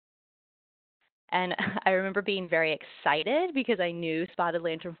And I remember being very excited because I knew spotted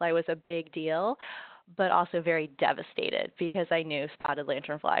lanternfly was a big deal, but also very devastated because I knew spotted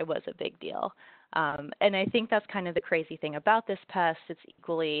lanternfly was a big deal. And I think that's kind of the crazy thing about this pest. It's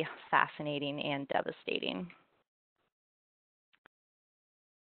equally fascinating and devastating.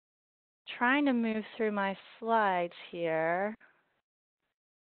 Trying to move through my slides here.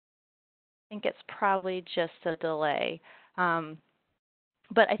 I think it's probably just a delay.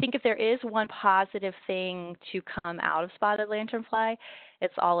 But I think if there is one positive thing to come out of spotted lanternfly,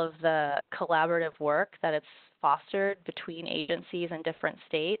 it's all of the collaborative work that it's fostered between agencies and different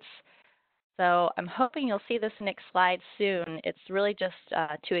states. So I'm hoping you'll see this next slide soon. It's really just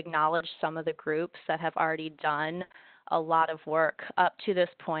to acknowledge some of the groups that have already done a lot of work up to this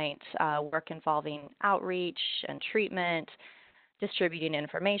point, work involving outreach and treatment, distributing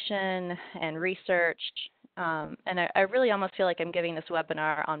information and research. And I really almost feel like I'm giving this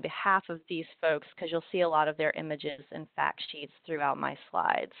webinar on behalf of these folks because you'll see a lot of their images and fact sheets throughout my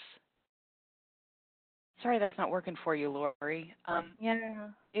slides. Sorry that's not working for you, Lori. Yeah.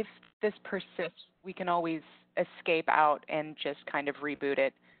 If this persists, we can always escape out and just kind of reboot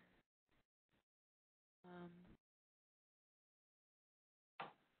it.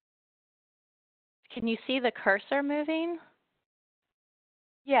 Can you see the cursor moving?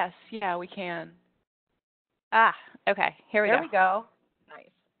 Yes, yeah, we can. Ah, okay, here we go. There we go. Nice.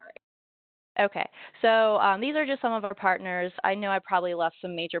 All right. Okay, so these are just some of our partners. I know I probably left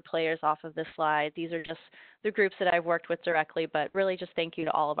some major players off of this slide. These are just the groups that I've worked with directly, but really just thank you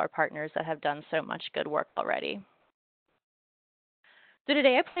to all of our partners that have done so much good work already. So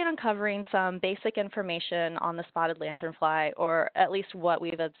today I plan on covering some basic information on the spotted lanternfly, or at least what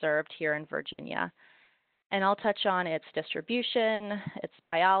we've observed here in Virginia. And I'll touch on its distribution, its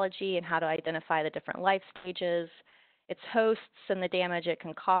biology, and how to identify the different life stages, its hosts and the damage it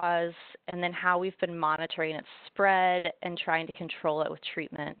can cause, and then how we've been monitoring its spread and trying to control it with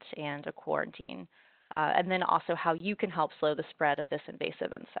treatment and a quarantine. And then also how you can help slow the spread of this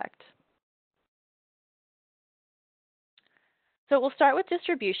invasive insect. So we'll start with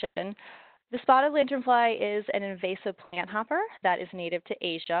distribution. The spotted lanternfly is an invasive plant hopper that is native to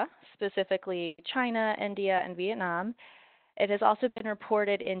Asia, specifically China, India, and Vietnam. It has also been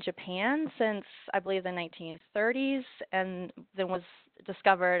reported in Japan since, I believe, the 1930s, and then was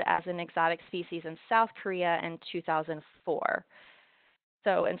discovered as an exotic species in South Korea in 2004.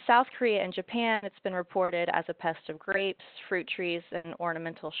 So in South Korea and Japan, it's been reported as a pest of grapes, fruit trees, and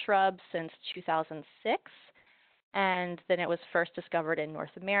ornamental shrubs since 2006. And then it was first discovered in North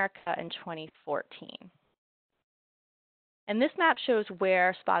America in 2014. And this map shows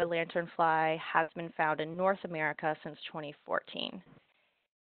where spotted lanternfly has been found in North America since 2014.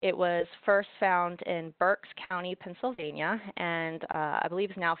 It was first found in Berks County, Pennsylvania, and I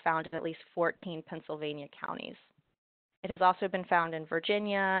believe is now found in at least 14 Pennsylvania counties. It has also been found in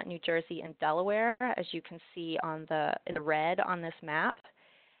Virginia, New Jersey, and Delaware, as you can see in the red on this map.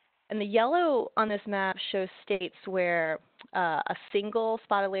 And the yellow on this map shows states where a single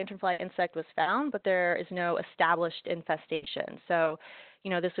spotted lanternfly insect was found, but there is no established infestation. So,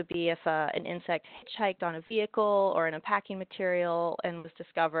 this would be if an insect hitchhiked on a vehicle or in a packing material and was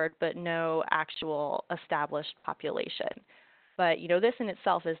discovered, but no actual established population. But, this in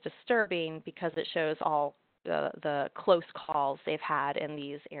itself is disturbing because it shows all the close calls they've had in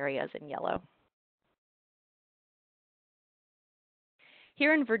these areas in yellow.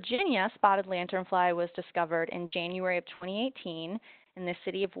 Here in Virginia, spotted lanternfly was discovered in January of 2018 in the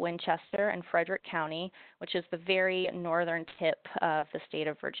city of Winchester and Frederick County, which is the very northern tip of the state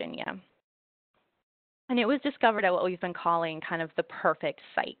of Virginia. And it was discovered at what we've been calling kind of the perfect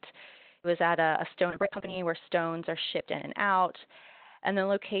site. It was at a stone and brick company where stones are shipped in and out. And the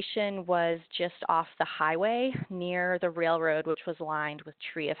location was just off the highway near the railroad, which was lined with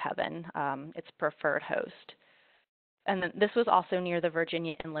tree of heaven, its preferred host. And then this was also near the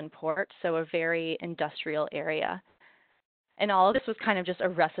Virginia Inland Port, so a very industrial area. And all of this was kind of just a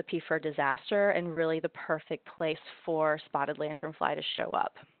recipe for disaster and really the perfect place for spotted lanternfly to show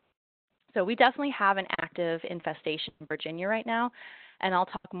up. So we definitely have an active infestation in Virginia right now, and I'll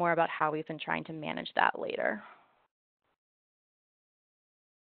talk more about how we've been trying to manage that later.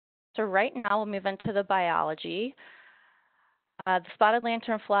 So right now we'll move into the biology. The spotted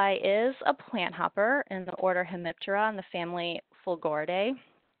lanternfly is a plant hopper in the order Hemiptera in the family Fulgoridae.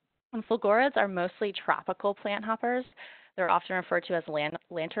 And fulgorids are mostly tropical plant hoppers. They're often referred to as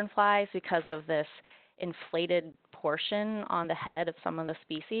lanternflies because of this inflated portion on the head of some of the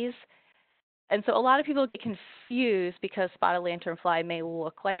species. And so a lot of people get confused because spotted lanternfly may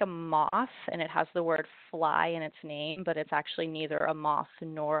look like a moth and it has the word fly in its name, but it's actually neither a moth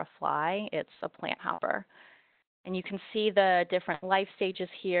nor a fly. It's a plant hopper. And you can see the different life stages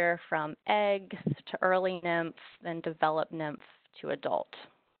here from egg to early nymph, then developed nymph to adult.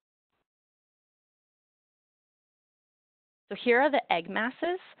 So here are the egg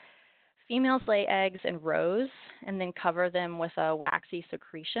masses. Females lay eggs in rows and then cover them with a waxy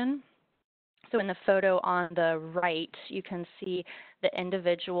secretion. So in the photo on the right, you can see the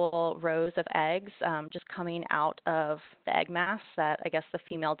individual rows of eggs just coming out of the egg mass that I guess the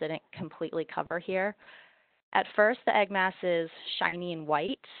female didn't completely cover here. At first, the egg mass is shiny and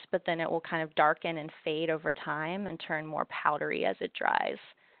white, but then it will kind of darken and fade over time and turn more powdery as it dries.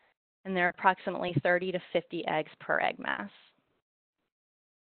 And there are approximately 30 to 50 eggs per egg mass.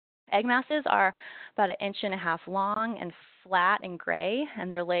 Egg masses are about 1.5 inches long and flat and gray,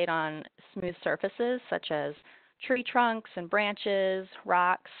 and they're laid on smooth surfaces such as tree trunks and branches,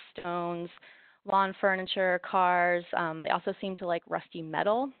 rocks, stones, lawn furniture, cars. They also seem to like rusty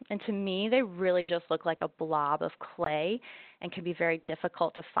metal, and to me, they really just look like a blob of clay and can be very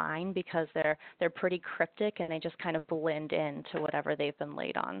difficult to find because they're pretty cryptic and they just kind of blend into whatever they've been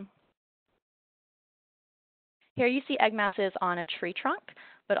laid on. Here you see egg masses on a tree trunk,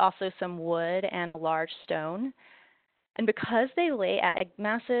 but also some wood and a large stone. And because they lay egg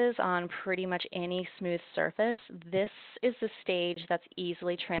masses on pretty much any smooth surface, this is the stage that's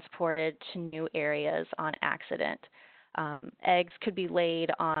easily transported to new areas on accident. Eggs could be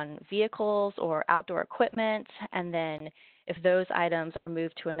laid on vehicles or outdoor equipment, and then if those items are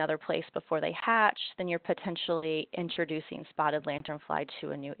moved to another place before they hatch, then you're potentially introducing spotted lanternfly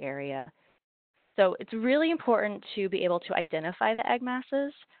to a new area. So it's really important to be able to identify the egg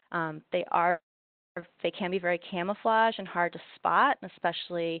masses. They can be very camouflaged and hard to spot,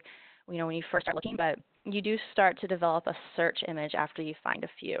 especially when you first start looking, but you do start to develop a search image after you find a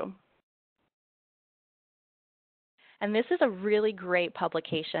few. And this is a really great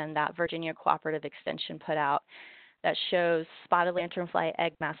publication that Virginia Cooperative Extension put out that shows spotted lanternfly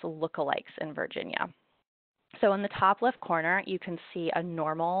egg mass lookalikes in Virginia. So in the top left corner, you can see a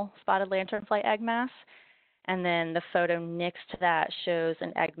normal spotted lanternfly egg mass. And then the photo next to that shows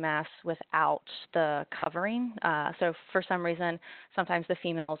an egg mass without the covering. So for some reason, sometimes the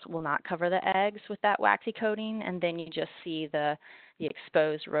females will not cover the eggs with that waxy coating, and then you just see the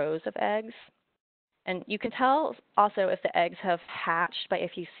exposed rows of eggs. And you can tell also if the eggs have hatched by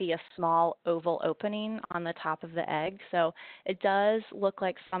if you see a small oval opening on the top of the egg. So it does look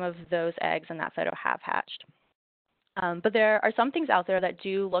like some of those eggs in that photo have hatched. But there are some things out there that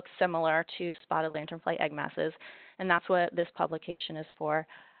do look similar to spotted lanternfly egg masses, and that's what this publication is for.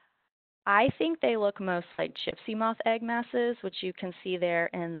 I think they look most like gypsy moth egg masses, which you can see there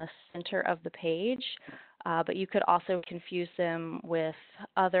in the center of the page. But you could also confuse them with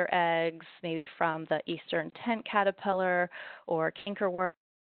other eggs, maybe from the eastern tent caterpillar or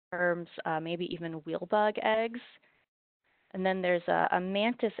cankerworms, maybe even wheelbug eggs. And then there's a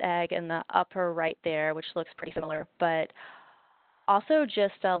mantis egg in the upper right there, which looks pretty similar, but also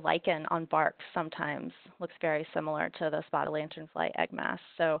just a lichen on bark sometimes looks very similar to the spotted lanternfly egg mass.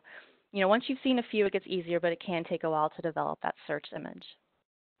 So, once you've seen a few, it gets easier, but it can take a while to develop that search image.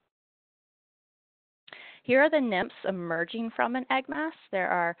 Here are the nymphs emerging from an egg mass. There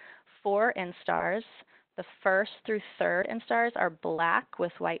are 4 instars. The first through third instars are black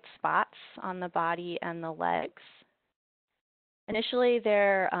with white spots on the body and the legs. Initially,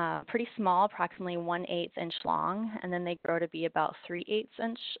 they're pretty small, approximately 1/8 inch long, and then they grow to be about 3/8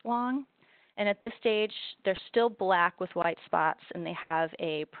 inch long. And at this stage, they're still black with white spots, and they have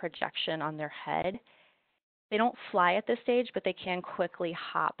a projection on their head. They don't fly at this stage, but they can quickly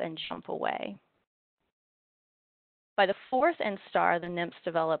hop and jump away. By the 4th instar, the nymphs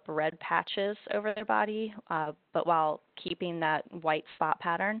develop red patches over their body, but while keeping that white spot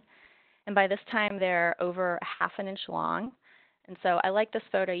pattern. And by this time, they're over 1/2 inch long. And so I like this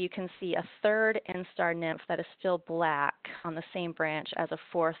photo. You can see a 3rd instar nymph that is still black on the same branch as a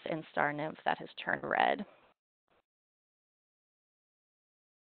 4th instar nymph that has turned red.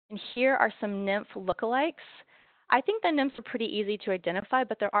 And here are some nymph lookalikes. I think the nymphs are pretty easy to identify,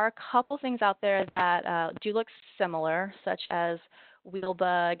 but there are a couple things out there that do look similar, such as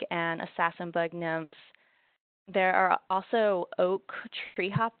wheelbug and assassin bug nymphs. There are also oak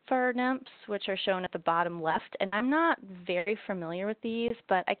treehopper nymphs, which are shown at the bottom left, and I'm not very familiar with these,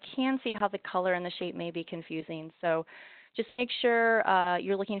 but I can see how the color and the shape may be confusing. So just make sure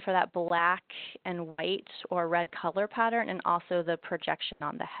you're looking for that black and white or red color pattern and also the projection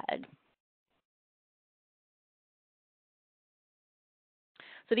on the head.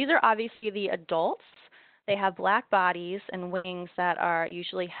 So these are obviously the adults. They have black bodies and wings that are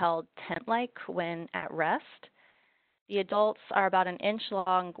usually held tent-like when at rest. The adults are about an inch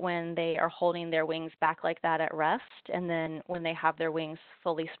long when they are holding their wings back like that at rest, and then when they have their wings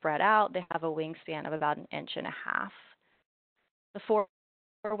fully spread out, they have a wingspan of about an inch and a half. The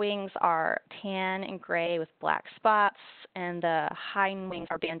forewings are tan and gray with black spots, and the hind wings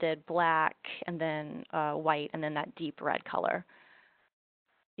are banded black and then white and then that deep red color.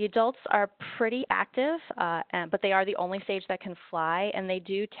 The adults are pretty active, but they are the only stage that can fly, and they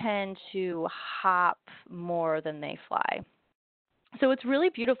do tend to hop more than they fly. So it's really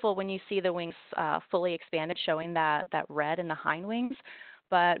beautiful when you see the wings fully expanded, showing that red in the hind wings,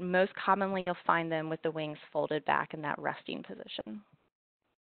 but most commonly you'll find them with the wings folded back in that resting position.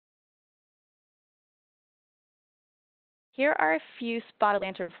 Here are a few spotted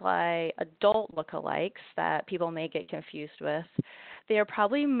lanternfly adult lookalikes that people may get confused with. They are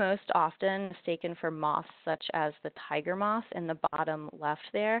probably most often mistaken for moths, such as the tiger moth in the bottom left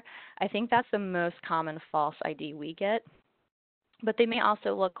there. I think that's the most common false ID we get. But they may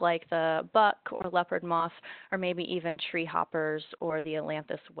also look like the buck or leopard moth, or maybe even tree hoppers or the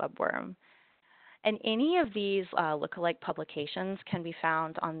ailanthus webworm. And any of these lookalike publications can be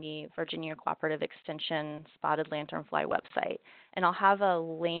found on the Virginia Cooperative Extension Spotted Lanternfly website. And I'll have a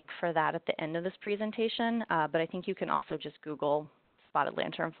link for that at the end of this presentation, but I think you can also just Google Spotted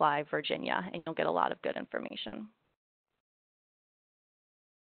Lanternfly Virginia, and you'll get a lot of good information.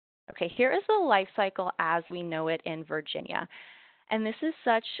 Okay, here is the life cycle as we know it in Virginia. And this is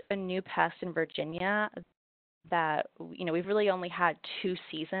such a new pest in Virginia that we've really only had 2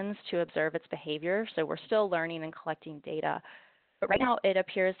 seasons to observe its behavior, so we're still learning and collecting data. But right now it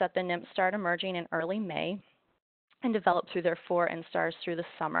appears that the nymphs start emerging in early May and develop through their 4 instars through the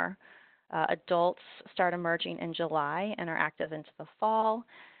summer. Adults start emerging in July and are active into the fall,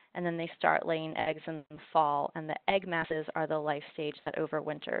 and then they start laying eggs in the fall, and the egg masses are the life stage that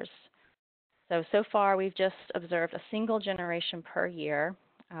overwinters. So far we've just observed a single generation per year.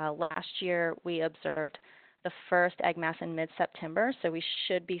 Last year we observed the first egg mass in mid-September, so we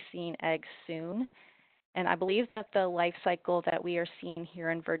should be seeing eggs soon. And I believe that the life cycle that we are seeing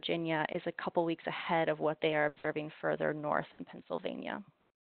here in Virginia is a couple weeks ahead of what they are observing further north in Pennsylvania.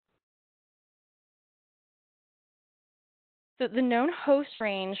 So the known host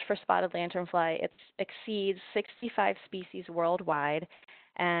range for spotted lanternfly exceeds 65 species worldwide,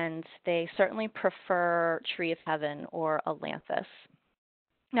 and they certainly prefer tree of heaven or ailanthus.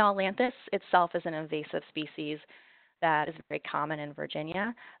 Now, ailanthus itself is an invasive species that is very common in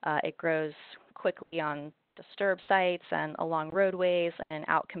Virginia. It grows quickly on disturbed sites and along roadways and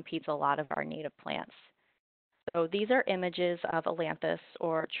outcompetes a lot of our native plants. So these are images of ailanthus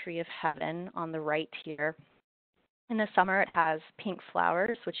or tree of heaven on the right here. In the summer, it has pink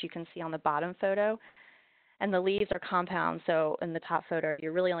flowers, which you can see on the bottom photo, and the leaves are compound. So in the top photo,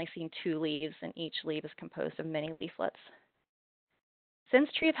 you're really only seeing 2 leaves, and each leaf is composed of many leaflets. Since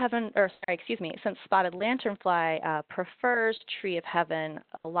since spotted lanternfly prefers tree of heaven,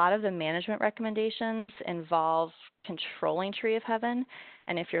 a lot of the management recommendations involve controlling tree of heaven.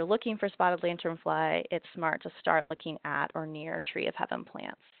 And if you're looking for spotted lanternfly, it's smart to start looking at or near tree of heaven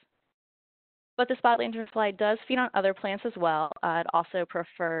plants. But the spotted lanternfly does feed on other plants as well. It also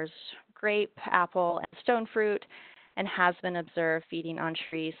prefers grape, apple, and stone fruit, and has been observed feeding on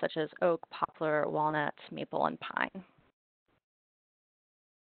trees such as oak, poplar, walnut, maple, and pine.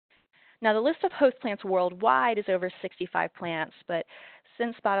 Now, the list of host plants worldwide is over 65 plants, but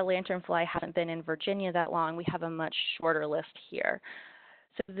since spotted lanternfly hasn't been in Virginia that long, we have a much shorter list here.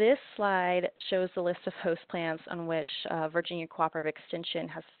 So this slide shows the list of host plants on which Virginia Cooperative Extension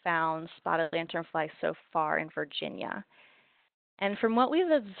has found spotted lanternfly so far in Virginia. And from what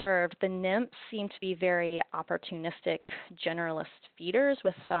we've observed, the nymphs seem to be very opportunistic generalist feeders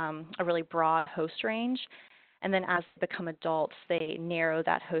with a really broad host range. And then as they become adults, they narrow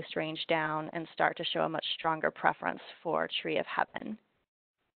that host range down and start to show a much stronger preference for tree of heaven.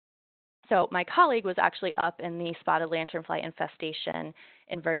 So my colleague was actually up in the spotted lanternfly infestation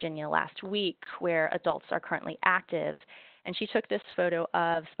in Virginia last week, where adults are currently active. And she took this photo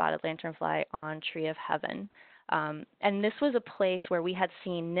of spotted lanternfly on tree of heaven. And this was a place where we had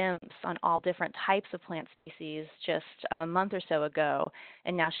seen nymphs on all different types of plant species just a month or so ago,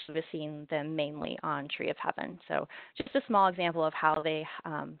 and now she was seeing them mainly on tree of heaven. So just a small example of how they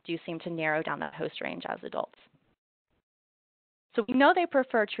do seem to narrow down that host range as adults. So we know they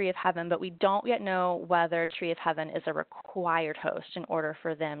prefer tree of heaven, but we don't yet know whether tree of heaven is a required host in order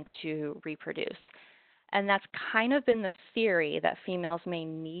for them to reproduce. And that's kind of been the theory, that females may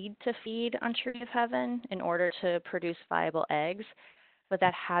need to feed on tree of heaven in order to produce viable eggs. but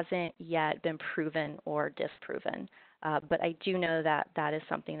that hasn't yet been proven or disproven. But I do know that that is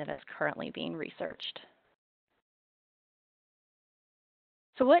something that is currently being researched.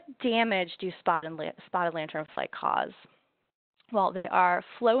 So what damage do spotted lanternfly cause? Well, they are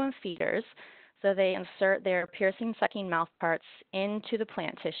phloem feeders, so they insert their piercing sucking mouthparts into the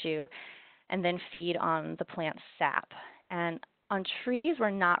plant tissue and then feed on the plant's sap. And on trees, we're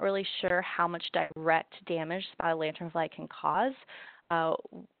not really sure how much direct damage spotted lanternfly can cause.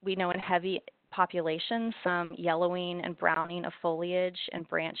 We know in heavy populations, some yellowing and browning of foliage and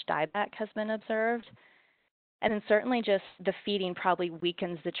branch dieback has been observed. And then certainly just the feeding probably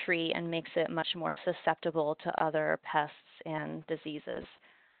weakens the tree and makes it much more susceptible to other pests and diseases.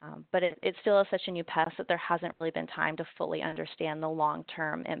 But it still is such a new pest that there hasn't really been time to fully understand the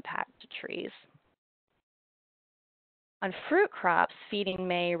long-term impact to trees. On fruit crops, feeding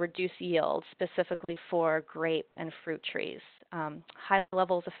may reduce yield, specifically for grape and fruit trees. High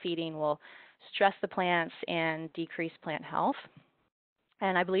levels of feeding will stress the plants and decrease plant health.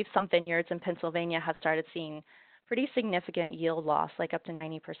 And I believe some vineyards in Pennsylvania have started seeing pretty significant yield loss, like up to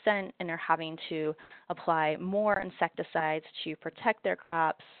 90%, and are having to apply more insecticides to protect their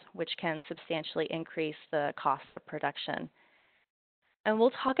crops, which can substantially increase the cost of production. And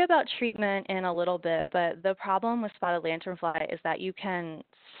we'll talk about treatment in a little bit, but the problem with spotted lanternfly is that you can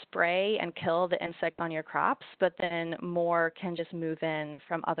spray and kill the insect on your crops, but then more can just move in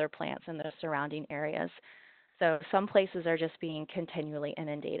from other plants in the surrounding areas. So some places are just being continually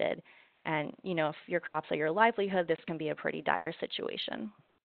inundated. And, you know, if your crops are your livelihood, this can be a pretty dire situation.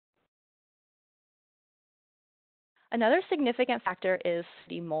 Another significant factor is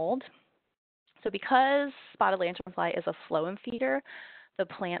sooty mold. So because spotted lanternfly is a phloem feeder, the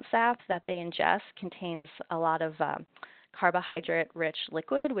plant sap that they ingest contains a lot of carbohydrate-rich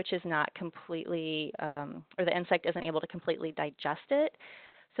liquid, which is not completely, or the insect isn't able to completely digest it.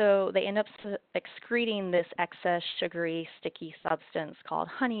 So they end up excreting this excess sugary, sticky substance called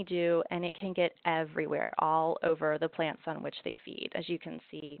honeydew, and it can get everywhere, all over the plants on which they feed, as you can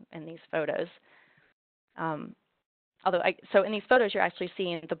see in these photos. So in these photos, you're actually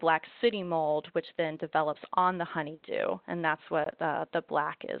seeing the black sooty mold, which then develops on the honeydew, and that's what the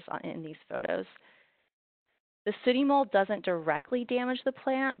black is in these photos. The sooty mold doesn't directly damage the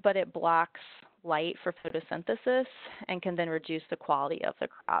plant, but it blocks light for photosynthesis and can then reduce the quality of the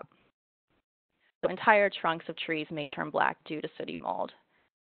crop. So entire trunks of trees may turn black due to sooty mold.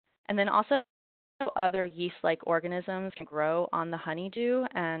 And then also other yeast-like organisms can grow on the honeydew,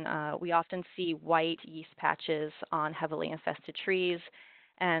 and we often see white yeast patches on heavily infested trees,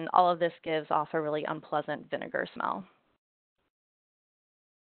 and all of this gives off a really unpleasant vinegar smell.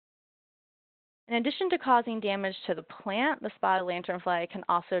 In addition to causing damage to the plant, the spotted lanternfly can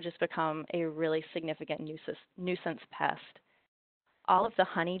also just become a really significant nuisance pest. All of the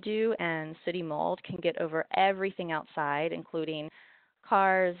honeydew and sooty mold can get over everything outside, including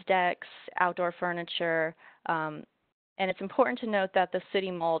cars, decks, outdoor furniture, and it's important to note that the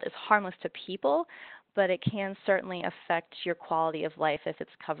sooty mold is harmless to people, but it can certainly affect your quality of life if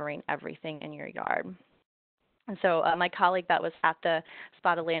it's covering everything in your yard. And so my colleague that was at the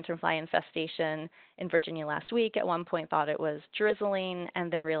spotted lanternfly infestation in Virginia last week at one point thought it was drizzling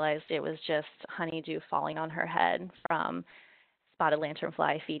and then realized it was just honeydew falling on her head from spotted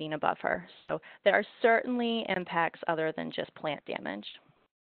lanternfly feeding above her. So there are certainly impacts other than just plant damage.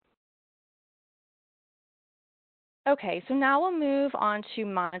 Okay, so now we'll move on to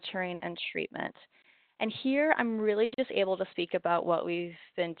monitoring and treatment. And here I'm really just able to speak about what we've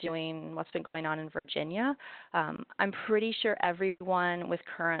been doing, what's been going on in Virginia. I'm pretty sure everyone with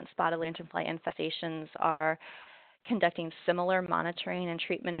current spotted lanternfly infestations are conducting similar monitoring and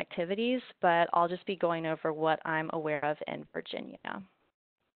treatment activities, but I'll just be going over what I'm aware of in Virginia.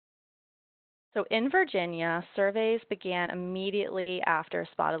 So in Virginia, surveys began immediately after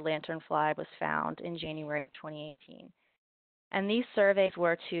spotted lanternfly was found in January of 2018. And these surveys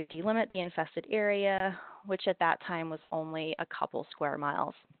were to delimit the infested area, which at that time was only a couple square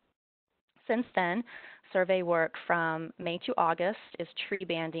miles. Since then, survey work from May to August is tree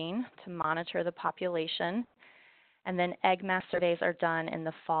banding to monitor the population, and then egg mass surveys are done in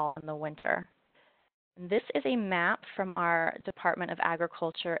the fall and the winter. And this is a map from our Department of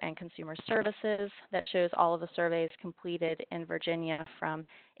Agriculture and Consumer Services that shows all of the surveys completed in Virginia from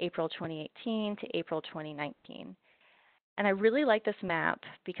April 2018 to April 2019. And I really like this map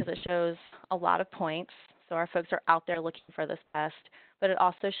because it shows a lot of points. So our folks are out there looking for this pest, but it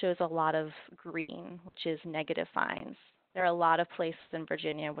also shows a lot of green, which is negative finds. There are a lot of places in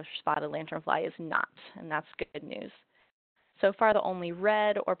Virginia where spotted lanternfly is not, and that's good news. So far, the only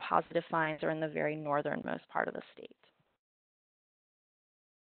red or positive finds are in the very northernmost part of the state.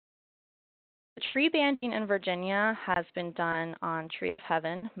 Tree banding in Virginia has been done on tree of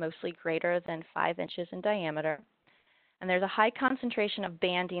heaven, mostly greater than 5 inches in diameter. And there's a high concentration of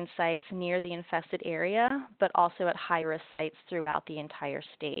banding sites near the infested area, but also at high-risk sites throughout the entire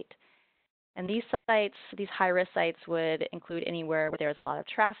state. And these sites, these high-risk sites would include anywhere where there's a lot of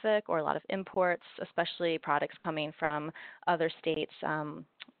traffic or a lot of imports, especially products coming from other states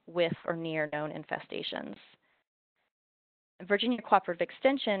with or near known infestations. Virginia Cooperative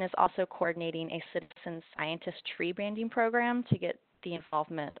Extension is also coordinating a citizen scientist tree banding program to get the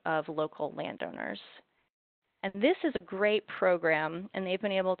involvement of local landowners. And this is a great program, and they've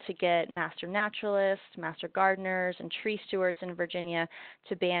been able to get master naturalists, master gardeners, and tree stewards in Virginia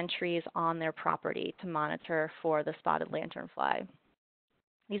to band trees on their property to monitor for the spotted lanternfly.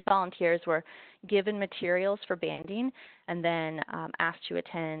 These volunteers were given materials for banding and then asked to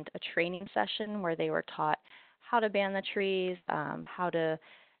attend a training session where they were taught how to band the trees, how to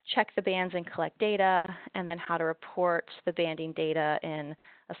check the bands and collect data, and then how to report the banding data in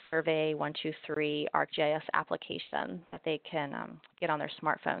a Survey 123 ArcGIS application that they can get on their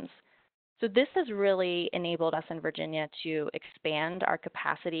smartphones. So this has really enabled us in Virginia to expand our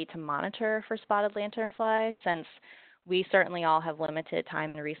capacity to monitor for spotted lanternfly, since we certainly all have limited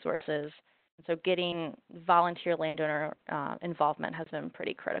time and resources. And so getting volunteer landowner involvement has been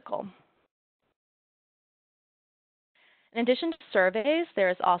pretty critical. In addition to surveys, there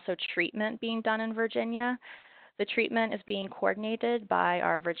is also treatment being done in Virginia. The treatment is being coordinated by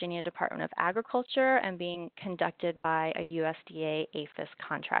our Virginia Department of Agriculture and being conducted by a USDA APHIS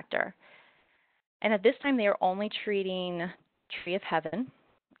contractor. And at this time, they are only treating tree of heaven.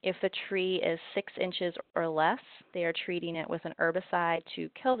 If the tree is 6 inches or less, they are treating it with an herbicide to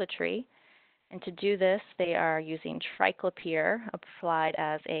kill the tree. And to do this, they are using triclopyr applied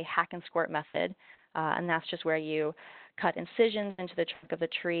as a hack and squirt method. And that's just where you cut incisions into the trunk of the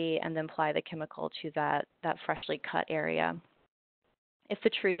tree and then apply the chemical to that freshly cut area. If the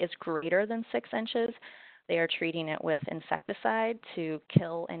tree is greater than 6 inches, they are treating it with insecticide to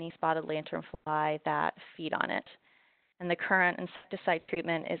kill any spotted lanternfly that feed on it. And the current insecticide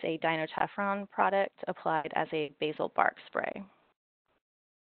treatment is a dinotefron product applied as a basal bark spray.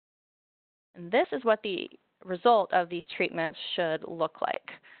 And this is what the result of these treatments should look like.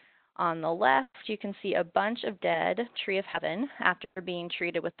 On the left, you can see a bunch of dead tree of heaven after being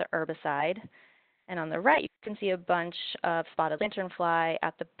treated with the herbicide. And on the right, you can see a bunch of spotted lanternfly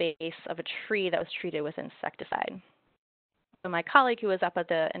at the base of a tree that was treated with insecticide. So my colleague who was up at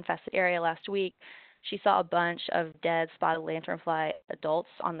the infested area last week, she saw a bunch of dead spotted lanternfly adults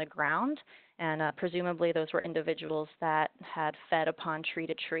on the ground, and presumably those were individuals that had fed upon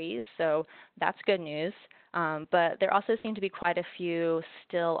treated trees, so that's good news. But there also seem to be quite a few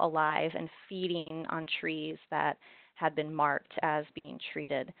still alive and feeding on trees that had been marked as being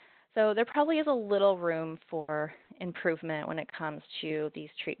treated. So there probably is a little room for improvement when it comes to these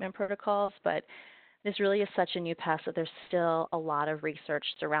treatment protocols, but this really is such a new pest that there's still a lot of research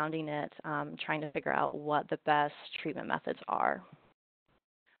surrounding it, trying to figure out what the best treatment methods are.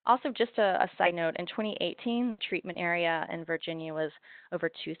 Also, just a side note, in 2018, the treatment area in Virginia was over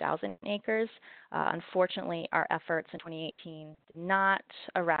 2,000 acres. Unfortunately, our efforts in 2018 did not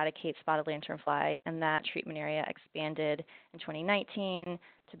eradicate spotted lanternfly, and that treatment area expanded in 2019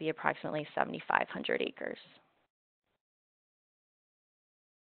 to be approximately 7,500 acres.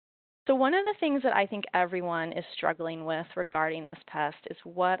 So one of the things that I think everyone is struggling with regarding this pest is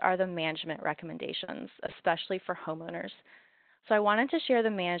what are the management recommendations, especially for homeowners. So I wanted to share the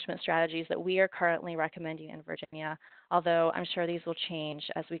management strategies that we are currently recommending in Virginia, although I'm sure these will change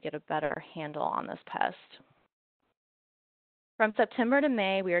as we get a better handle on this pest. From September to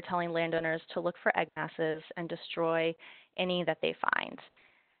May, we are telling landowners to look for egg masses and destroy any that they find.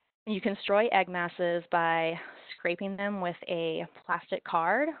 You can destroy egg masses by scraping them with a plastic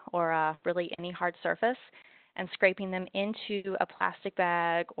card or really any hard surface and scraping them into a plastic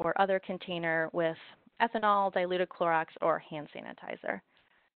bag or other container with ethanol, diluted Clorox, or hand sanitizer.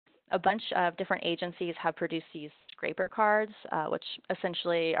 A bunch of different agencies have produced these scraper cards, which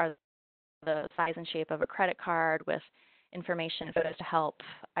essentially are the size and shape of a credit card with information and photos to help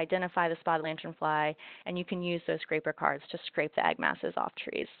identify the spotted lanternfly, and you can use those scraper cards to scrape the egg masses off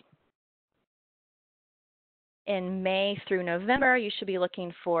trees. In May through November, you should be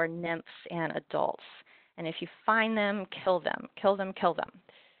looking for nymphs and adults. And if you find them, kill them, kill them, kill them.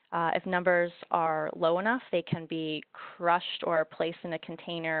 If numbers are low enough, they can be crushed or placed in a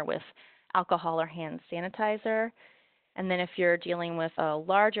container with alcohol or hand sanitizer. And then if you're dealing with a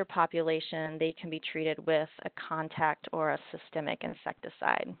larger population, they can be treated with a contact or a systemic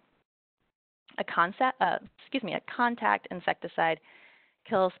insecticide. A contact insecticide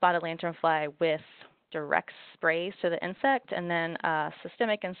kill spotted lanternfly with direct sprays to the insect, and then a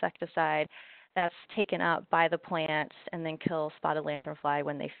systemic insecticide that's taken up by the plant and then kills spotted lanternfly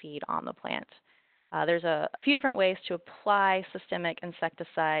when they feed on the plant. There's a few different ways to apply systemic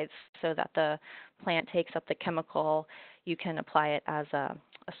insecticides so that the plant takes up the chemical. You can apply it as a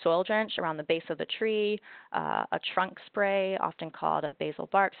soil drench around the base of the tree, a trunk spray, often called a basal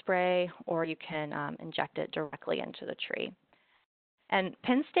bark spray, or you can inject it directly into the tree. And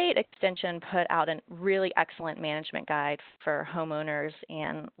Penn State Extension put out a really excellent management guide for homeowners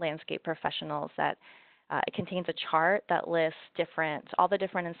and landscape professionals that it contains a chart that lists all the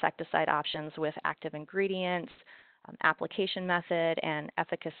different insecticide options with active ingredients, application method, and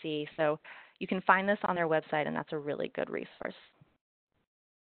efficacy. So you can find this on their website, and that's a really good resource.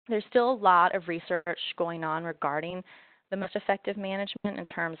 There's still a lot of research going on regarding the most effective management in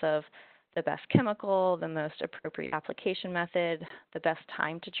terms of the best chemical, the most appropriate application method, the best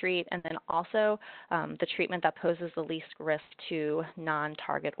time to treat, and then also the treatment that poses the least risk to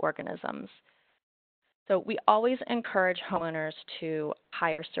non-target organisms. So we always encourage homeowners to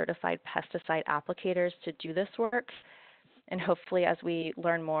hire certified pesticide applicators to do this work. And hopefully, as we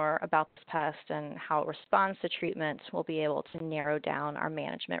learn more about this pest and how it responds to treatment, we'll be able to narrow down our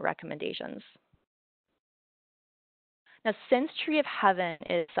management recommendations. Now, since Tree of Heaven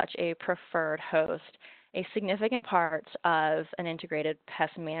is such a preferred host, a significant part of an integrated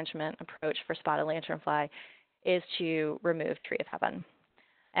pest management approach for spotted lanternfly is to remove Tree of Heaven.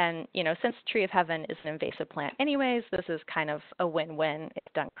 And, since Tree of Heaven is an invasive plant anyways, this is kind of a win-win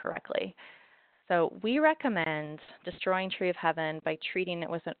if done correctly. So we recommend destroying Tree of Heaven by treating it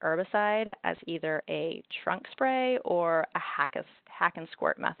with an herbicide as either a trunk spray or a hack and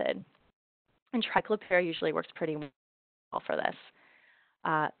squirt method. And triclopyr usually works pretty well for this.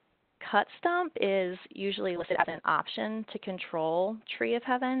 Cut stump is usually listed as an option to control Tree of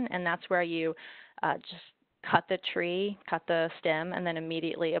Heaven, and that's where you just cut the tree, cut the stem, and then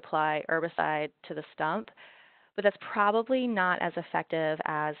immediately apply herbicide to the stump. But that's probably not as effective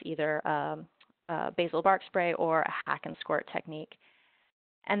as either a basal bark spray or a hack and squirt technique.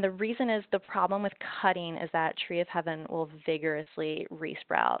 And the reason is the problem with cutting is that Tree of Heaven will vigorously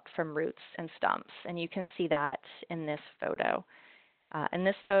resprout from roots and stumps, and you can see that in this photo. In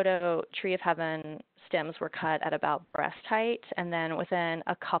this photo, Tree of Heaven stems were cut at about breast height, and then within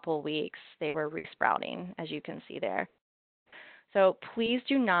a couple weeks, they were resprouting, as you can see there. So please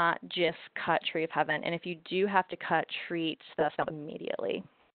do not just cut Tree of Heaven, and if you do have to cut, treat the stump immediately.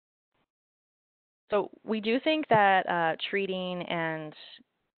 So we do think that treating and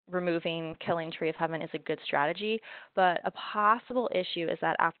killing Tree of Heaven is a good strategy, but a possible issue is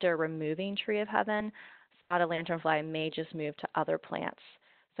that after removing Tree of Heaven, spotted lanternfly may just move to other plants.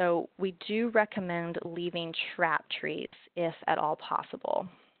 So we do recommend leaving trap trees if at all possible.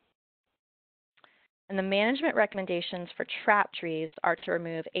 And the management recommendations for trap trees are to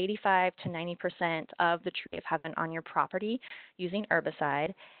remove 85 to 90% of the Tree of Heaven on your property using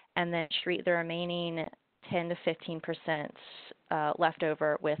herbicide, and then treat the remaining 10 to 15% left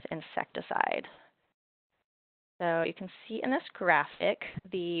over with insecticide. So you can see in this graphic,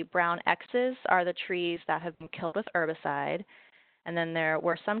 the brown X's are the trees that have been killed with herbicide, and then there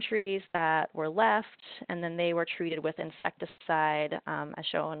were some trees that were left, and then they were treated with insecticide, as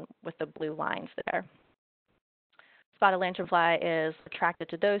shown with the blue lines there. Spotted lanternfly is attracted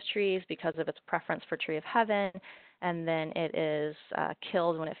to those trees because of its preference for Tree of Heaven, and then it is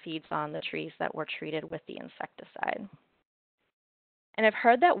killed when it feeds on the trees that were treated with the insecticide. And I've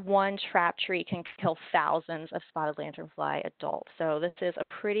heard that one trap tree can kill thousands of spotted lanternfly adults, so this is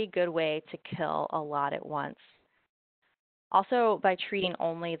a pretty good way to kill a lot at once. Also, by treating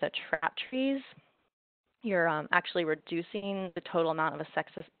only the trap trees, you're actually reducing the total amount of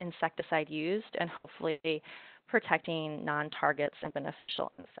insecticide used and hopefully protecting non-targets and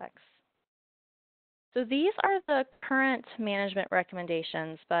beneficial insects. So these are the current management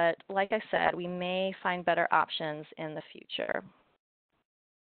recommendations, but like I said, we may find better options in the future.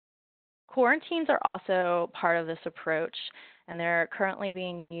 Quarantines are also part of this approach, and they're currently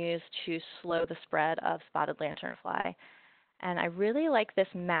being used to slow the spread of spotted lanternfly. And I really like this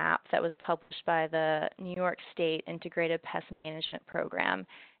map that was published by the New York State Integrated Pest Management Program.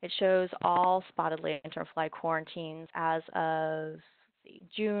 It shows all spotted lanternfly quarantines as of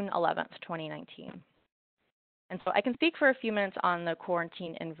June 11th, 2019. And so I can speak for a few minutes on the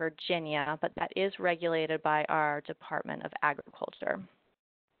quarantine in Virginia, but that is regulated by our Department of Agriculture.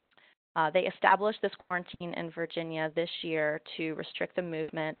 They established this quarantine in Virginia this year to restrict the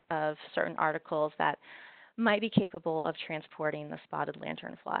movement of certain articles that might be capable of transporting the spotted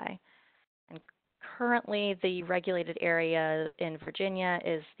lanternfly. And Currently, the regulated area in Virginia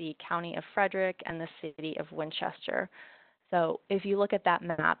is the County of Frederick and the City of Winchester. So if you look at that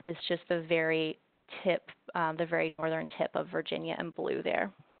map, it's just the very tip, the very northern tip of Virginia in blue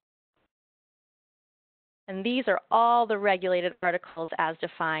there. And these are all the regulated articles as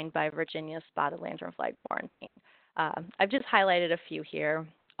defined by Virginia's spotted lanternfly quarantine. I've just highlighted a few here.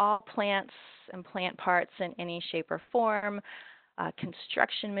 All plants and plant parts in any shape or form,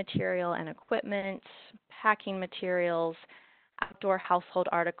 construction material and equipment, packing materials, outdoor household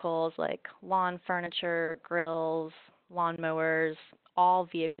articles like lawn furniture, grills, lawn mowers, all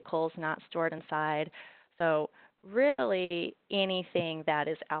vehicles not stored inside. So really anything that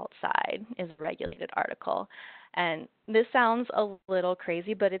is outside is a regulated article. And this sounds a little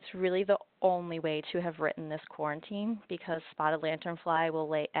crazy, but it's really the only way to have written this quarantine because spotted lanternfly will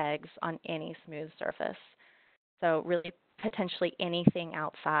lay eggs on any smooth surface. So really potentially anything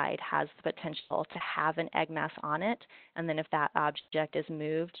outside has the potential to have an egg mass on it. And then if that object is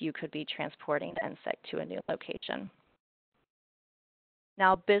moved, you could be transporting the insect to a new location.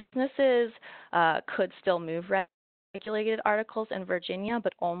 Now, businesses could still move regulated articles in Virginia,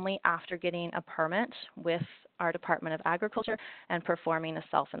 but only after getting a permit with our Department of Agriculture and performing a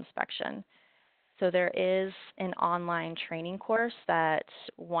self-inspection. So there is an online training course that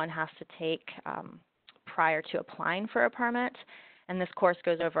one has to take prior to applying for a permit. And this course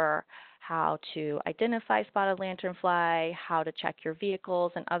goes over how to identify spotted lanternfly, how to check your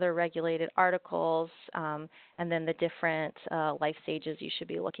vehicles and other regulated articles, and then the different life stages you should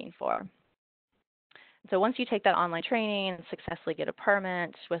be looking for. So once you take that online training and successfully get a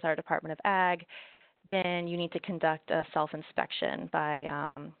permit with our Department of Ag, then you need to conduct a self-inspection by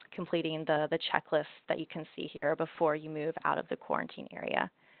completing the checklist that you can see here before you move out of the quarantine area.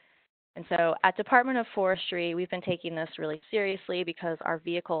 And so at Department of Forestry, we've been taking this really seriously because our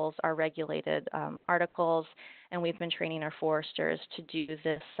vehicles are regulated articles, and we've been training our foresters to do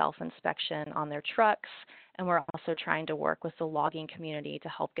this self-inspection on their trucks. And we're also trying to work with the logging community to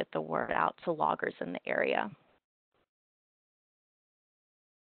help get the word out to loggers in the area.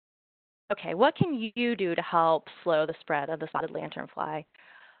 Okay, what can you do to help slow the spread of the spotted lanternfly?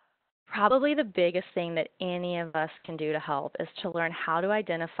 Probably the biggest thing that any of us can do to help is to learn how to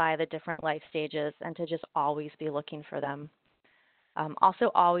identify the different life stages and to just always be looking for them.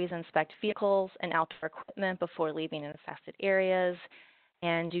 Also, always inspect vehicles and outdoor equipment before leaving infested areas,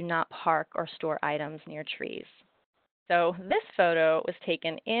 and do not park or store items near trees. So this photo was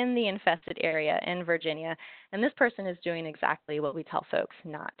taken in the infested area in Virginia, and this person is doing exactly what we tell folks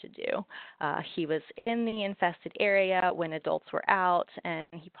not to do. He was in the infested area when adults were out, and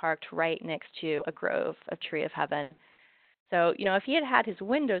he parked right next to a grove of Tree of Heaven. So, if he had had his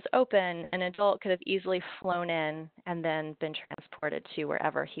windows open, an adult could have easily flown in and then been transported to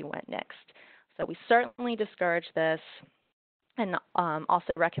wherever he went next. So we certainly discourage this. And also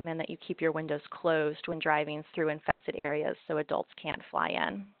recommend that you keep your windows closed when driving through infested areas so adults can't fly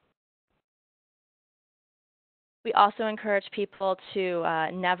in. We also encourage people to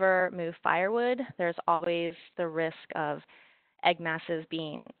never move firewood. There's always the risk of egg masses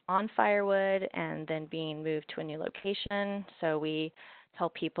being on firewood and then being moved to a new location. So we tell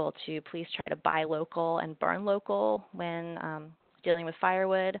people to please try to buy local and burn local when dealing with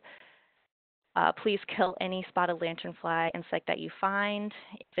firewood. Please kill any spotted lanternfly insect that you find.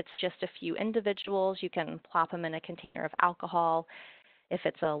 If it's just a few individuals, you can plop them in a container of alcohol. If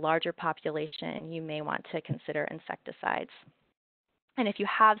it's a larger population, you may want to consider insecticides. And if you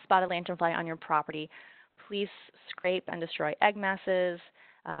have spotted lanternfly on your property, please scrape and destroy egg masses,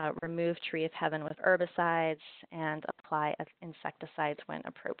 remove Tree of Heaven with herbicides, and apply insecticides when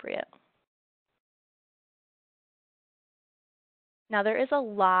appropriate. Now, there is a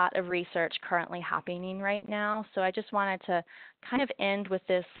lot of research currently happening right now, so I just wanted to kind of end with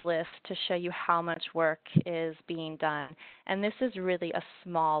this list to show you how much work is being done. And this is really a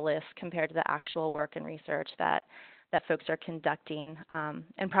small list compared to the actual work and research that folks are conducting.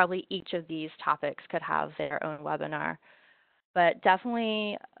 And probably each of these topics could have their own webinar. But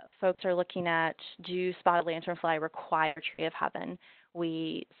definitely folks are looking at, do spotted lanternfly require Tree of Heaven?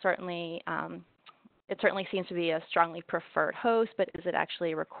 We certainly it certainly seems to be a strongly preferred host, but is it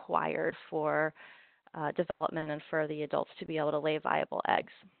actually required for development and for the adults to be able to lay viable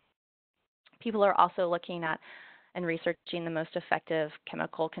eggs? People are also looking at and researching the most effective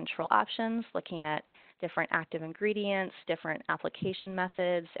chemical control options, looking at different active ingredients, different application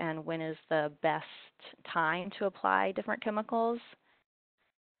methods, and when is the best time to apply different chemicals.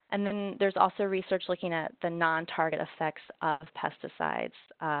 And then there's also research looking at the non-target effects of pesticides.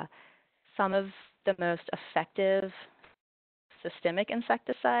 Some of the most effective systemic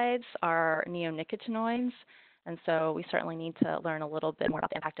insecticides are neonicotinoids, and so we certainly need to learn a little bit more about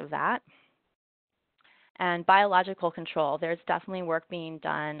the impact of that. And biological control, there's definitely work being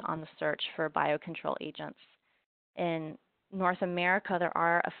done on the search for biocontrol agents. In North America, there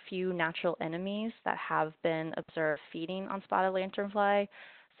are a few natural enemies that have been observed feeding on spotted lanternfly,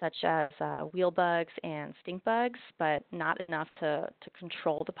 such as wheel bugs and stink bugs, but not enough to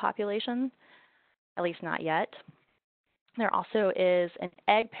control the population, at least not yet. There also is an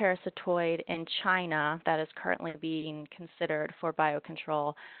egg parasitoid in China that is currently being considered for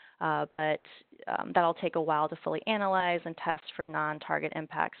biocontrol, but that'll take a while to fully analyze and test for non-target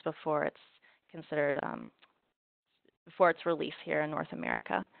impacts before it's considered, before its release here in North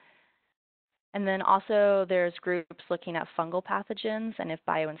America. And then also there's groups looking at fungal pathogens and if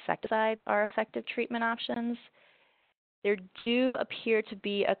bioinsecticides are effective treatment options. There do appear to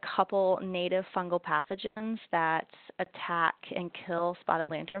be a couple native fungal pathogens that attack and kill spotted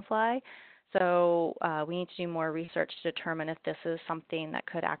lanternfly. So we need to do more research to determine if this is something that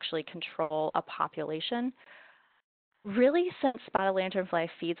could actually control a population. Really, since spotted lanternfly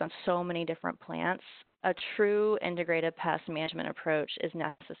feeds on so many different plants, a true integrated pest management approach is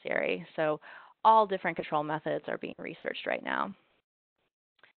necessary. So all different control methods are being researched right now.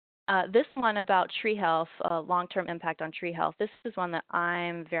 This one about tree health, long-term impact on tree health, this is one that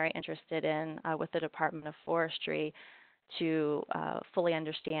I'm very interested in with the Department of Forestry to fully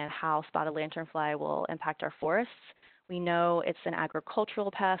understand how spotted lanternfly will impact our forests. We know it's an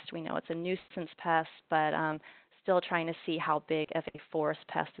agricultural pest, we know it's a nuisance pest, but still trying to see how big of a forest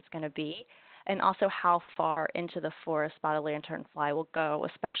pest it's going to be, and also how far into the forest spotted lanternfly will go,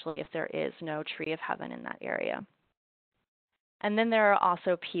 especially if there is no tree of heaven in that area. And then there are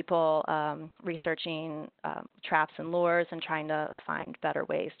also people researching traps and lures and trying to find better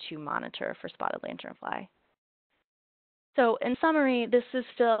ways to monitor for spotted lanternfly. So in summary, this is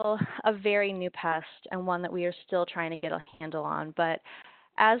still a very new pest and one that we are still trying to get a handle on. But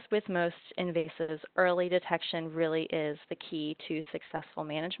as with most invasives, early detection really is the key to successful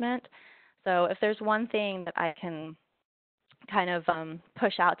management. So if there's one thing that I can kind of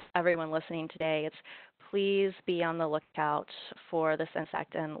push out to everyone listening today, it's please be on the lookout for this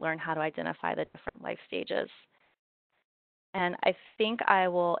insect and learn how to identify the different life stages. And I think I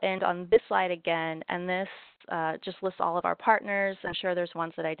will end on this slide again, and this just lists all of our partners. I'm sure there's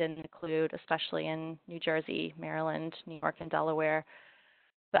ones that I didn't include, especially in New Jersey, Maryland, New York, and Delaware.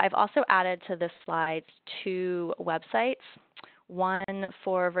 But I've also added to this slide 2 websites, one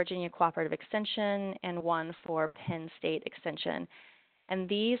for Virginia Cooperative Extension and one for Penn State Extension. And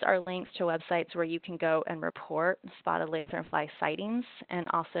these are links to websites where you can go and report spotted lanternfly sightings and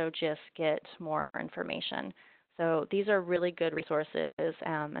also just get more information. So these are really good resources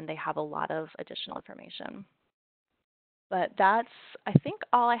and they have a lot of additional information. But that's, I think,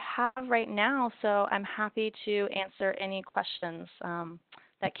 all I have right now. So I'm happy to answer any questions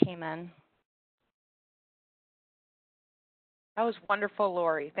that came in. That was wonderful,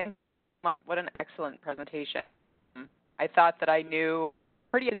 Lori. Thank you. What an excellent presentation. I thought that I knew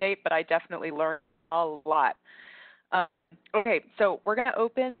pretty innate, but I definitely learned a lot. Okay, so we're going to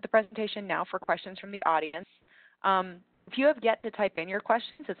open the presentation now for questions from the audience. If you have yet to type in your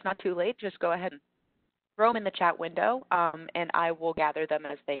questions, it's not too late. Just go ahead and throw them in the chat window, and I will gather them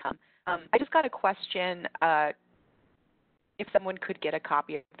as they come. I just got a question, if someone could get a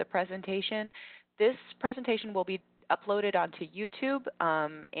copy of the presentation. This presentation will be uploaded onto YouTube,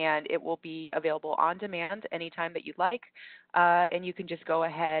 and it will be available on demand anytime that you'd like. And you can just go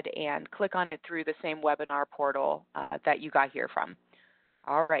ahead and click on it through the same webinar portal that you got here from.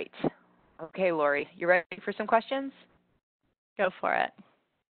 All right. Okay, Lori, you ready for some questions? Go for it.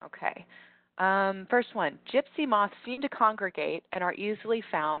 Okay. First one, gypsy moths seem to congregate and are easily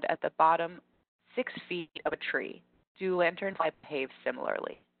found at the bottom 6 feet of a tree. Do lanternfly behave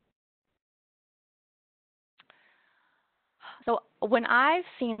similarly? So when I've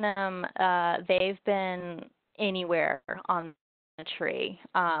seen them, they've been anywhere on the tree.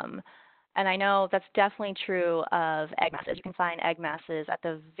 And I know that's definitely true of egg masses. You can find egg masses at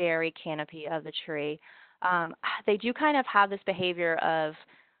the very canopy of the tree. They do kind of have this behavior of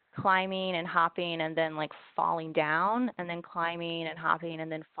climbing and hopping and then like falling down and then climbing and hopping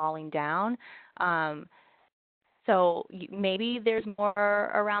and then falling down. So maybe there's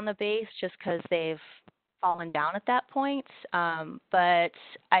more around the base just because they've fallen down at that point. But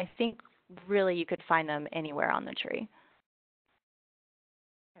I think really you could find them anywhere on the tree.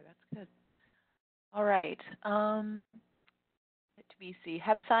 Okay, that's good. All right. Let me see.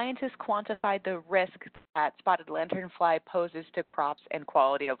 Have scientists quantified the risk that spotted lanternfly poses to crops and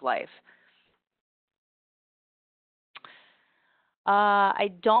quality of life?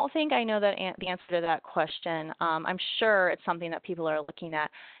 I don't think I know the answer to that question. I'm sure it's something that people are looking at.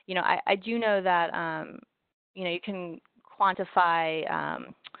 I do know that you can quantify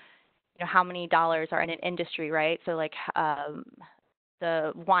how many dollars are in an industry, right? So like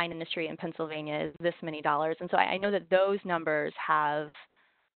the wine industry in Pennsylvania is this many dollars, and so I know that those numbers have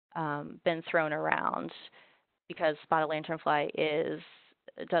been thrown around because spotted lanternfly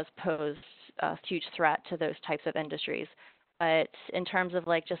does pose a huge threat to those types of industries. But in terms of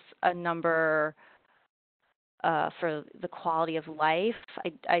like just a number for the quality of life,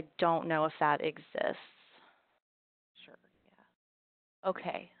 I don't know if that exists. Sure. Yeah.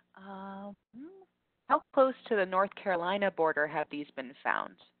 Okay. How close to the North Carolina border have these been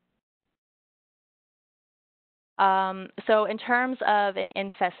found? So in terms of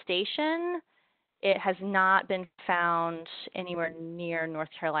infestation, it has not been found anywhere near North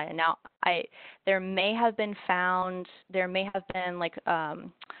Carolina. Now, there may have been like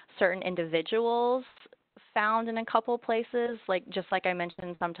certain individuals found in a couple places. Like just like I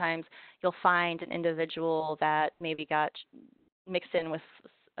mentioned, sometimes you'll find an individual that maybe got mixed in with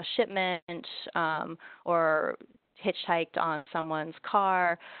a shipment or hitchhiked on someone's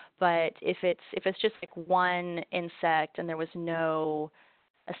car. But if it's just like one insect and there was no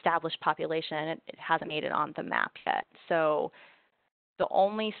established population, it hasn't made it on the map yet. So the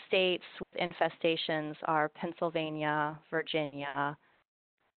only states with infestations are Pennsylvania, Virginia,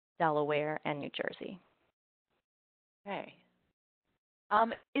 Delaware, and New Jersey. Okay.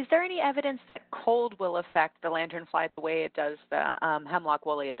 Is there any evidence that cold will affect the lanternfly the way it does the hemlock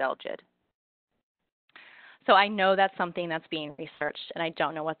woolly adelgid? So I know that's something that's being researched, and I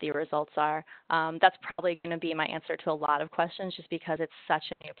don't know what the results are. That's probably going to be my answer to a lot of questions just because it's such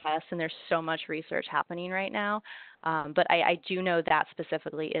a new pest and there's so much research happening right now. But I do know that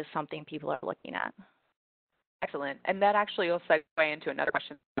specifically is something people are looking at. Excellent. And that actually will segue into another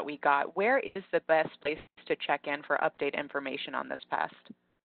question that we got. Where is the best place to check in for update information on this pest?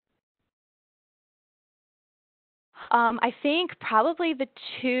 I think probably the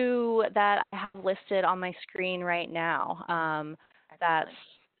two that I have listed on my screen right now. That's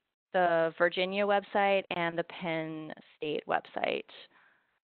the Virginia website and the Penn State website.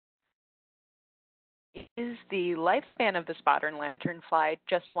 Is the lifespan of the spotted lanternfly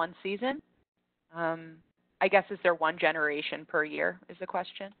just one season? I guess is there one generation per year is the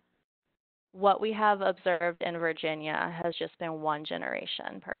question? What we have observed in Virginia has just been one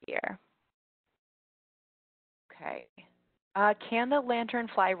generation per year. Okay. Can the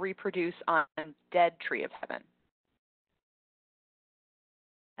lanternfly reproduce on dead tree of heaven?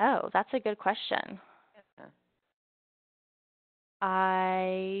 Oh, that's a good question. Yeah.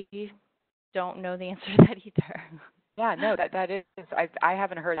 I don't know the answer to that either. Yeah, no, that is. I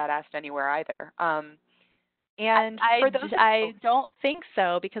haven't heard that asked anywhere either. And for those, I don't think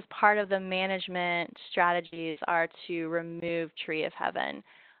so because part of the management strategies are to remove tree of heaven,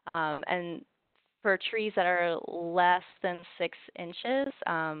 and for trees that are less than 6 inches,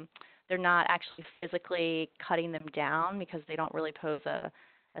 they're not actually physically cutting them down because they don't really pose a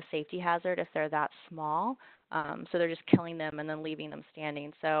safety hazard if they're that small. So they're just killing them and then leaving them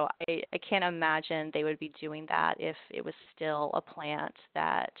standing. So I can't imagine they would be doing that if it was still a plant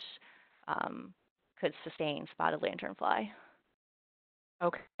that could sustain spotted lanternfly.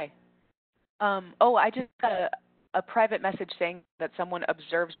 okay. I just got a private message saying that someone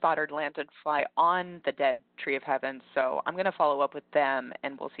observed spotted lanternfly on the dead tree of heaven. So I'm going to follow up with them,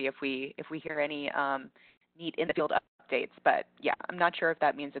 and we'll see if we hear any neat in the field updates. But yeah, I'm not sure if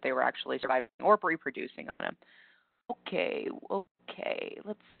that means that they were actually surviving or reproducing on them. Okay.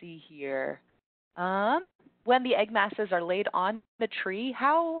 Let's see here. When the egg masses are laid on the tree,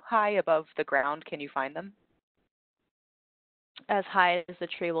 how high above the ground can you find them? As high as the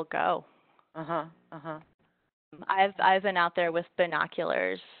tree will go. I've been out there with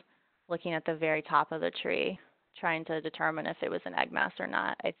binoculars looking at the very top of the tree, trying to determine if it was an egg mass or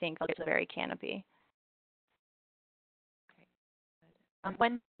not. I think it's a very canopy.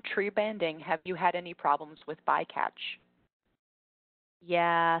 When tree banding, have you had any problems with bycatch?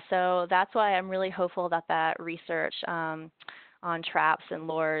 Yeah, so that's why I'm really hopeful that that research on traps and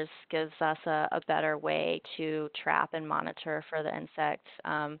lures gives us a better way to trap and monitor for the insects.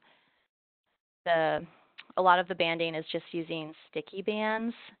 A lot of the banding is just using sticky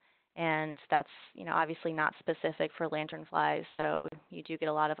bands, and that's obviously not specific for lanternflies. So you do get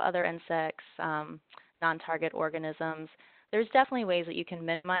a lot of other insects, non-target organisms. There's definitely ways that you can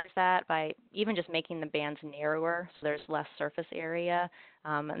minimize that by even just making the bands narrower, so there's less surface area.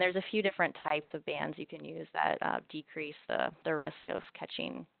 And there's a few different types of bands you can use that decrease the risk of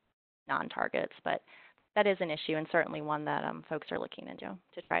catching non-targets. But that is an issue and certainly one that folks are looking into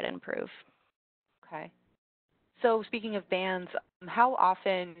to try to improve. Okay. So speaking of bands, how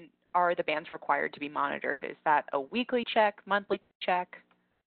often are the bands required to be monitored? Is that a weekly check, monthly check?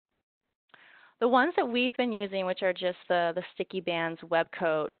 The ones that we've been using, which are just the sticky bands web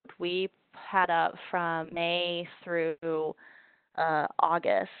coat, we had up from May through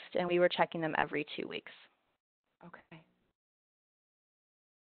August, and we were checking them every 2 weeks. Okay.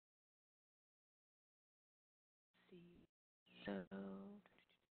 So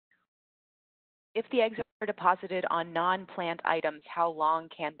if the eggs are deposited on non-plant items, how long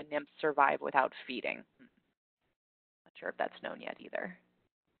can the nymphs survive without feeding? Not sure if that's known yet either.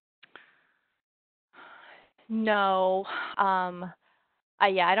 No.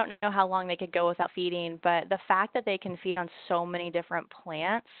 Yeah, I don't know how long they could go without feeding, but the fact that they can feed on so many different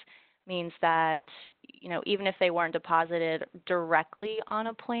plants means that, even if they weren't deposited directly on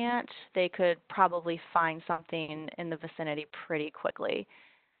a plant, they could probably find something in the vicinity pretty quickly.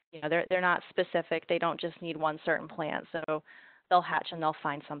 They're not specific. They don't just need one certain plant, so they'll hatch and they'll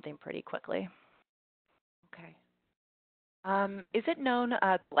find something pretty quickly. Okay. Is it known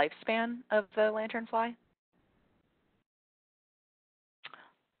the lifespan of the lanternfly?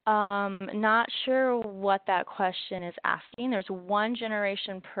 Not sure what that question is asking. There's one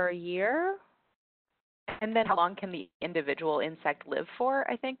generation per year. And then how long can the individual insect live for,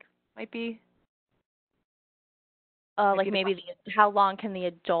 I think might be. Like maybe how long can the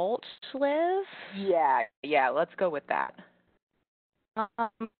adult live? Yeah, let's go with that.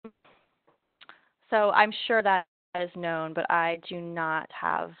 So I'm sure that is known, but I do not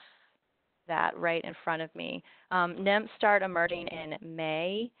have that right in front of me. Nymphs start emerging in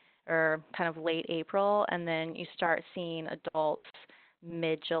May or kind of late April, and then you start seeing adults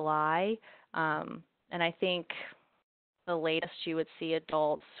mid-July. And I think the latest you would see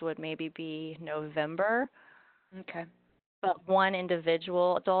adults would maybe be November. Okay. But one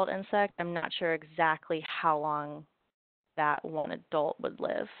individual adult insect, I'm not sure exactly how long that one adult would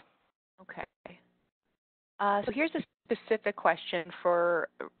live. Okay. So here's a specific question for,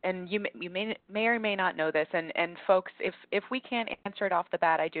 and you may or may not know this, and folks, if we can't answer it off the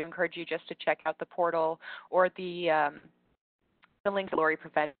bat, I do encourage you just to check out the portal or the link that Lori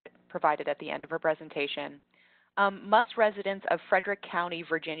provided at the end of her presentation. Must residents of Frederick County,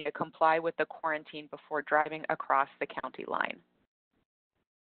 Virginia, comply with the quarantine before driving across the county line?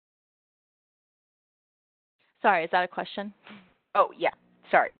 Sorry, is that a question? Oh, yeah.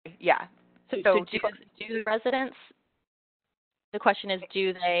 Sorry. Yeah. So do the residents, the question is,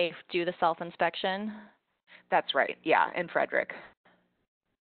 do they do the self-inspection? That's right. Yeah, in Frederick.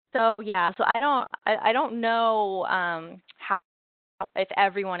 So yeah, so I don't know how if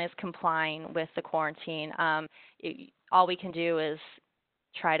everyone is complying with the quarantine. All we can do is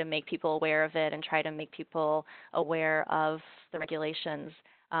try to make people aware of it and try to make people aware of the regulations.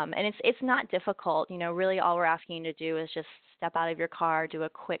 And it's not difficult. Really all we're asking you to do is just step out of your car, do a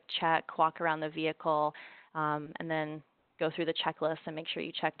quick check, walk around the vehicle, and then go through the checklist and make sure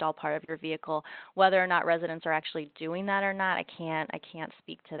you checked all part of your vehicle. Whether or not residents are actually doing that or not, I can't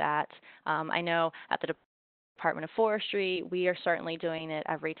speak to that. I know at the Department of Forestry, we are certainly doing it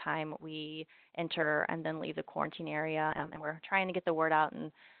every time we enter and then leave the quarantine area, and we're trying to get the word out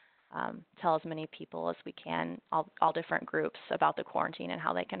and tell as many people as we can, all different groups, about the quarantine and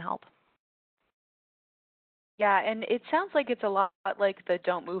how they can help. Yeah, and it sounds like it's a lot like the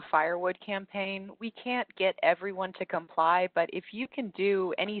Don't Move Firewood campaign. We can't get everyone to comply, but if you can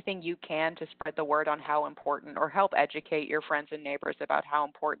do anything you can to spread the word on how important or help educate your friends and neighbors about how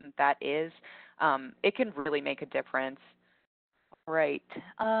important that is, it can really make a difference. Right.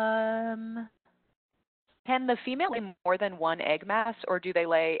 Can the female lay more than one egg mass, or do they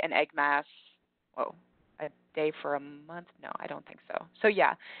lay an egg mass, a day for a month? No, I don't think so. So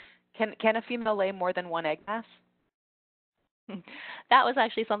yeah, can a female lay more than one egg mass? That was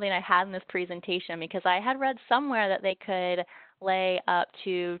actually something I had in this presentation because I had read somewhere that they could lay up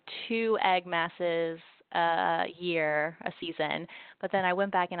to 2 egg masses a year, a season, but then I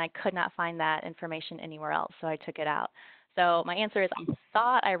went back and I could not find that information anywhere else, so I took it out. So my answer is I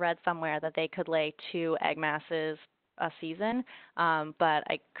thought I read somewhere that they could lay 2 egg masses a season, but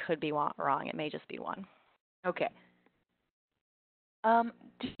I could be wrong. It may just be 1. Okay.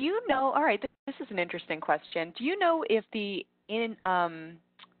 Do you know, all right, this is an interesting question. Do you know if the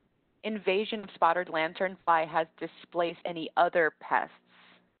invasion of spotted lanternfly has displaced any other pests?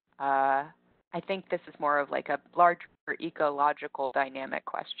 I think this is more of like a larger ecological dynamic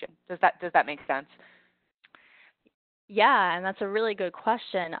question. Does that make sense? Yeah, and that's a really good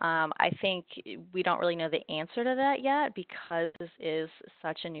question. I think we don't really know the answer to that yet because this is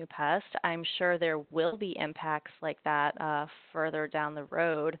such a new pest. I'm sure there will be impacts like that further down the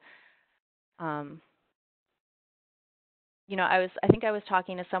road. Um, I think I was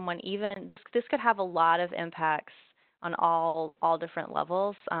talking to someone. Even this could have a lot of impacts on all different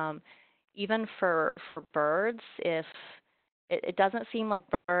levels. Even for birds, if it doesn't seem like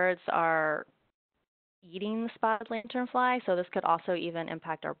birds are eating the spotted lanternfly, so this could also even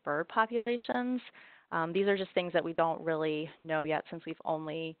impact our bird populations. These are just things that we don't really know yet since we've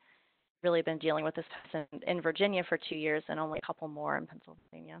only really been dealing with this pest in Virginia for 2 years and only a couple more in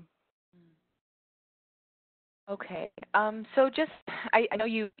Pennsylvania. Okay. So just, I know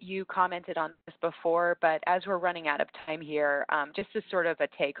you commented on this before, but as we're running out of time here, just as sort of a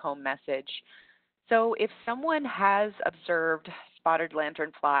take-home message. So if someone has observed spotted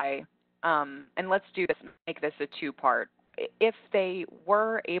lanternfly, and let's do this, make this a two-part. If they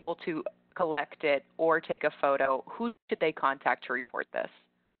were able to collect it or take a photo, who should they contact to report this?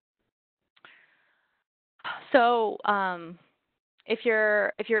 So if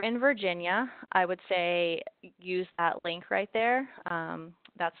you're in Virginia, I would say use that link right there.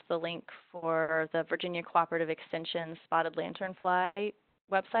 That's the link for the Virginia Cooperative Extension Spotted Lanternfly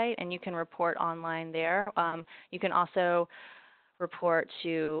website, and you can report online there. You can also report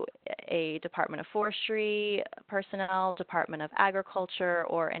to a Department of Forestry personnel, Department of Agriculture,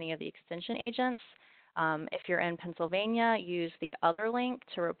 or any of the extension agents. If you're in Pennsylvania, use the other link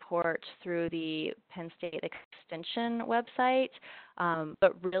to report through the Penn State Extension website.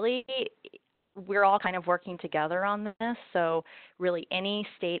 But really, we're all kind of working together on this. So really, any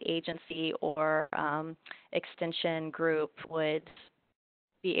state agency or extension group would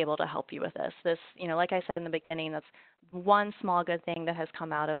be able to help you with this. Like I said in the beginning, that's one small good thing that has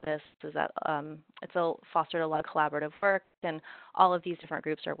come out of this is that it's fostered a lot of collaborative work, and all of these different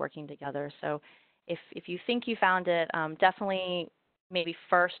groups are working together. So if you think you found it, definitely maybe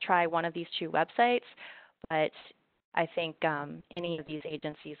first try one of these two websites, but I think any of these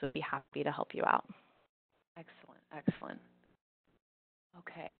agencies would be happy to help you out. Excellent, excellent.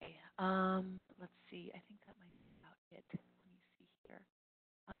 Okay. Let's see. I think that might be about it. Let me see here.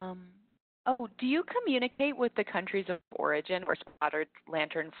 Do you communicate with the countries of origin where spotted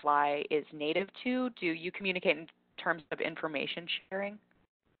lanternfly is native to? Do you communicate in terms of information sharing?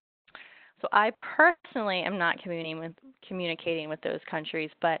 So I personally am not communicating with those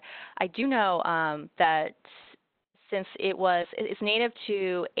countries, but I do know that since it's native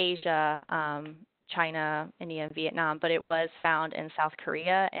to Asia, China, India, and Vietnam, but it was found in South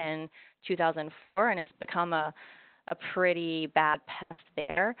Korea in 2004, and it's become a pretty bad pest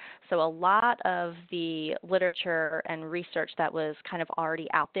there. So a lot of the literature and research that was kind of already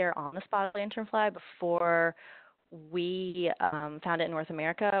out there on the spotted lanternfly before we found it in North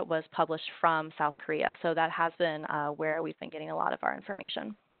America was published from South Korea. So that has been where we've been getting a lot of our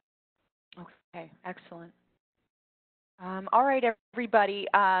information. Okay, excellent. All right, everybody.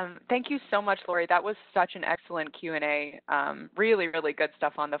 Thank you so much, Lori. That was such an excellent Q&A. Really, really good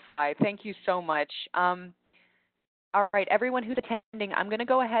stuff on the fly. Thank you so much. All right, everyone who's attending, I'm going to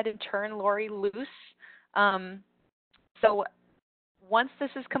go ahead and turn Lori loose. So once this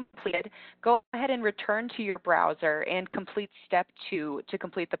is completed, go ahead and return to your browser and complete step 2 to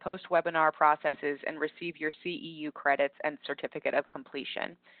complete the post-webinar processes and receive your CEU credits and certificate of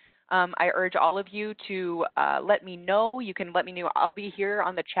completion. I urge all of you to let me know. You can let me know. I'll be here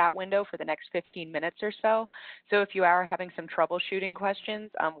on the chat window for the next 15 minutes or so. So if you are having some troubleshooting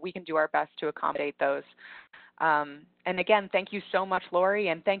questions, we can do our best to accommodate those. And again, thank you so much, Lori,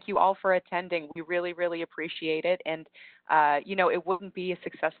 and thank you all for attending. We really, really appreciate it. And, it wouldn't be a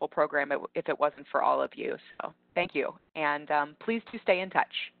successful program if it wasn't for all of you. So thank you. And please do stay in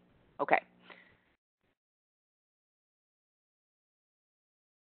touch. Okay.